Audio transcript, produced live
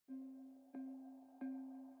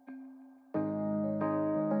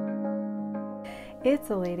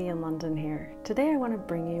It's a lady in London here. Today I want to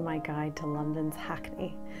bring you my guide to London's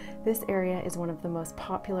Hackney. This area is one of the most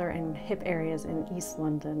popular and hip areas in East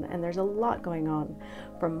London, and there's a lot going on.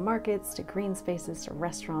 From markets to green spaces to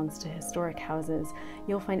restaurants to historic houses,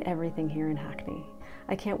 you'll find everything here in Hackney.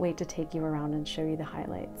 I can't wait to take you around and show you the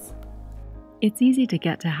highlights. It's easy to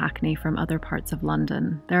get to Hackney from other parts of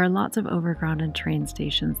London. There are lots of overground and train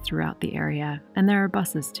stations throughout the area, and there are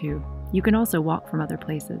buses too. You can also walk from other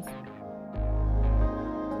places.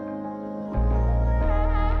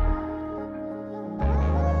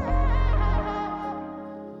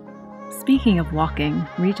 Speaking of walking,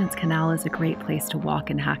 Regent's Canal is a great place to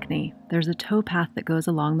walk in Hackney. There's a towpath that goes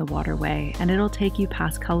along the waterway, and it'll take you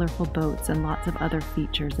past colorful boats and lots of other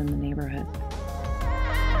features in the neighborhood.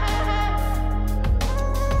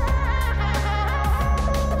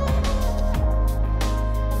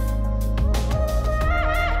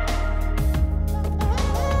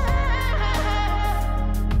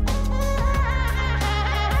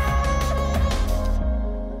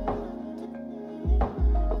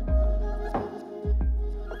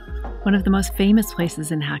 One of the most famous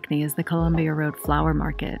places in Hackney is the Columbia Road Flower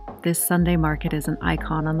Market. This Sunday market is an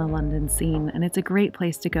icon on the London scene, and it's a great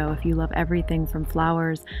place to go if you love everything from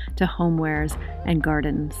flowers to homewares and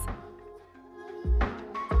gardens.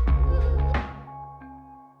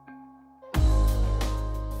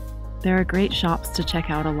 There are great shops to check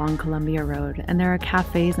out along Columbia Road, and there are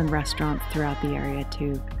cafes and restaurants throughout the area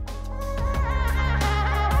too.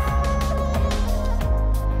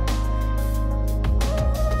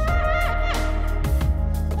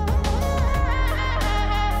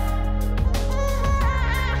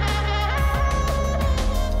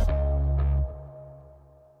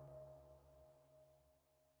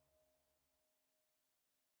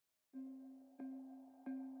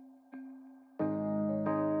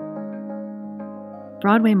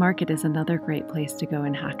 Broadway Market is another great place to go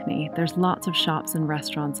in Hackney. There's lots of shops and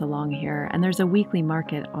restaurants along here, and there's a weekly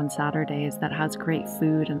market on Saturdays that has great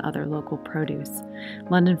food and other local produce.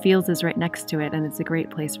 London Fields is right next to it, and it's a great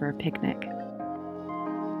place for a picnic.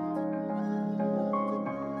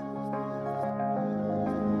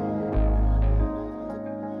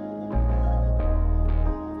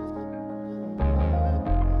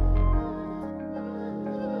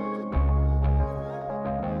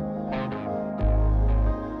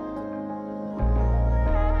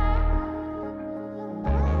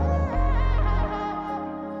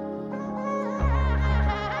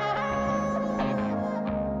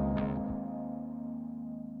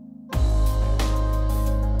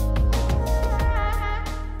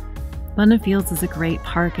 London Fields is a great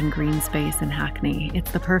park and green space in Hackney.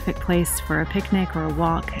 It's the perfect place for a picnic or a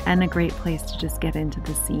walk, and a great place to just get into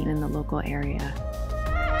the scene in the local area.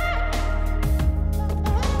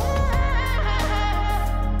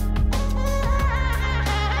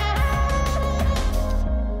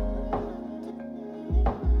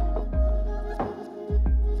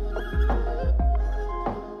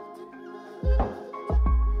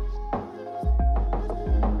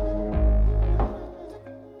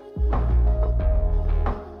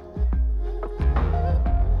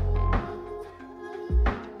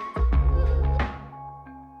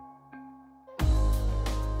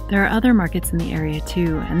 There are other markets in the area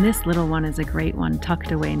too, and this little one is a great one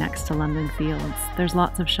tucked away next to London Fields. There's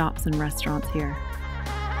lots of shops and restaurants here.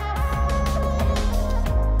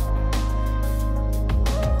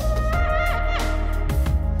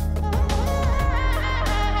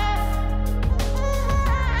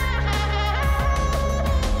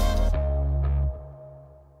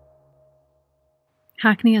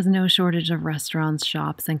 Hackney has no shortage of restaurants,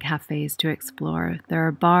 shops, and cafes to explore. There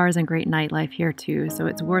are bars and great nightlife here too, so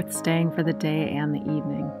it's worth staying for the day and the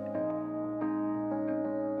evening.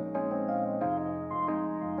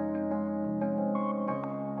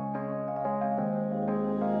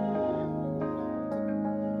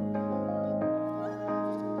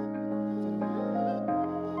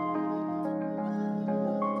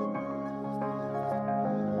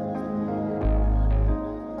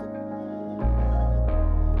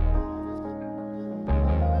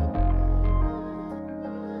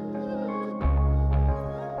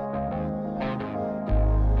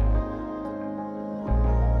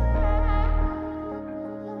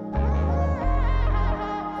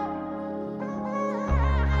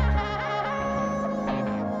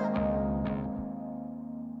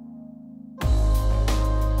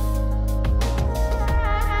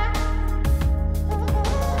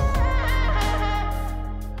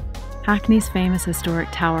 Hackney's famous historic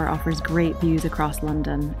tower offers great views across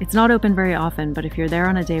London. It's not open very often, but if you're there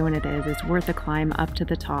on a day when it is, it's worth a climb up to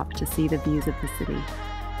the top to see the views of the city.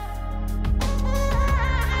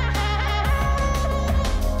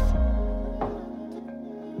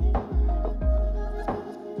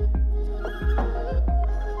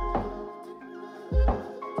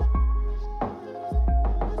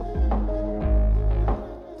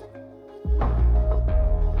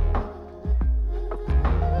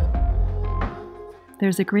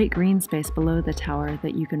 There's a great green space below the tower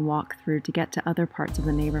that you can walk through to get to other parts of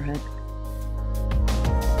the neighborhood.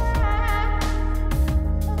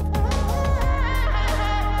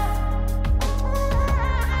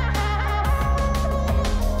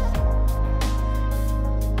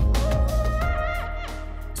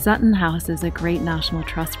 Sutton House is a great National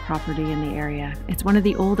Trust property in the area. It's one of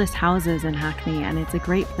the oldest houses in Hackney, and it's a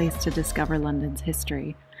great place to discover London's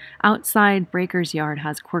history. Outside, Breaker's Yard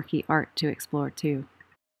has quirky art to explore too.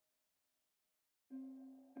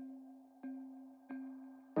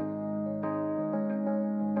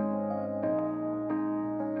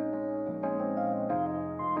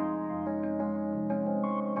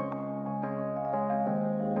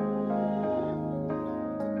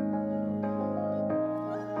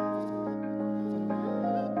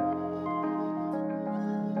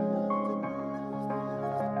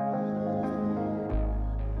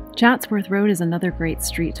 Chatsworth Road is another great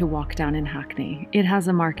street to walk down in Hackney. It has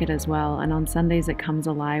a market as well, and on Sundays it comes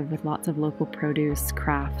alive with lots of local produce,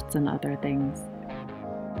 crafts, and other things.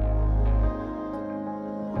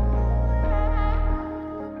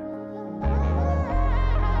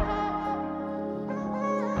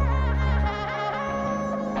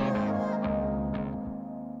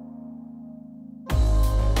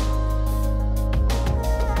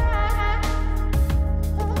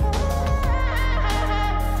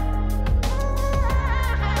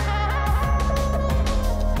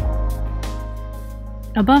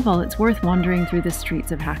 Above all, it's worth wandering through the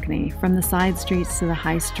streets of Hackney. From the side streets to the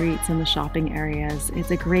high streets and the shopping areas,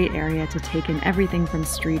 it's a great area to take in everything from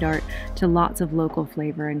street art to lots of local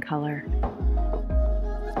flavor and color.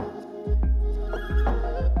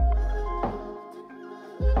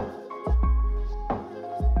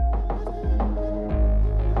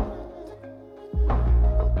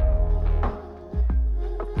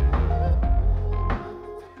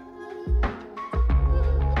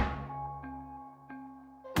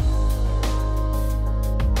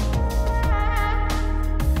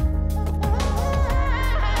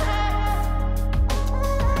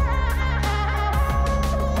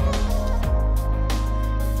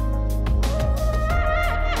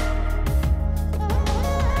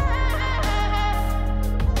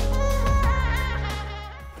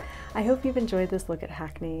 I hope you've enjoyed this look at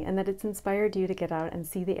Hackney and that it's inspired you to get out and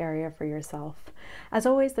see the area for yourself. As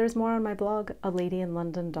always, there's more on my blog,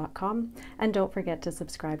 aladyinlondon.com, and don't forget to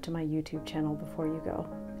subscribe to my YouTube channel before you go.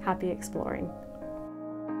 Happy exploring!